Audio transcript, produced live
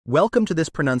Welcome to this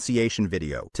pronunciation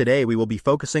video. Today we will be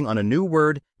focusing on a new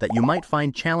word that you might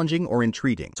find challenging or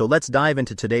intriguing. So let's dive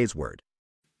into today's word.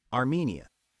 Armenia,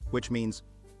 which means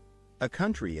a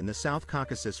country in the South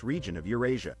Caucasus region of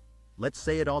Eurasia. Let's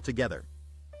say it all together.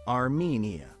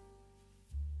 Armenia.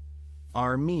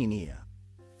 Armenia.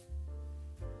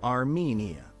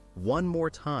 Armenia. One more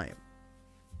time.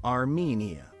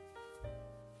 Armenia.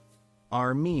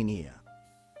 Armenia.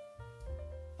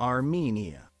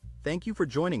 Armenia. Thank you for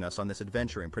joining us on this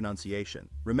adventure in pronunciation.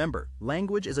 Remember,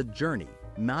 language is a journey,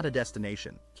 not a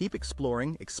destination. Keep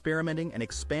exploring, experimenting, and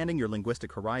expanding your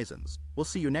linguistic horizons. We'll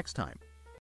see you next time.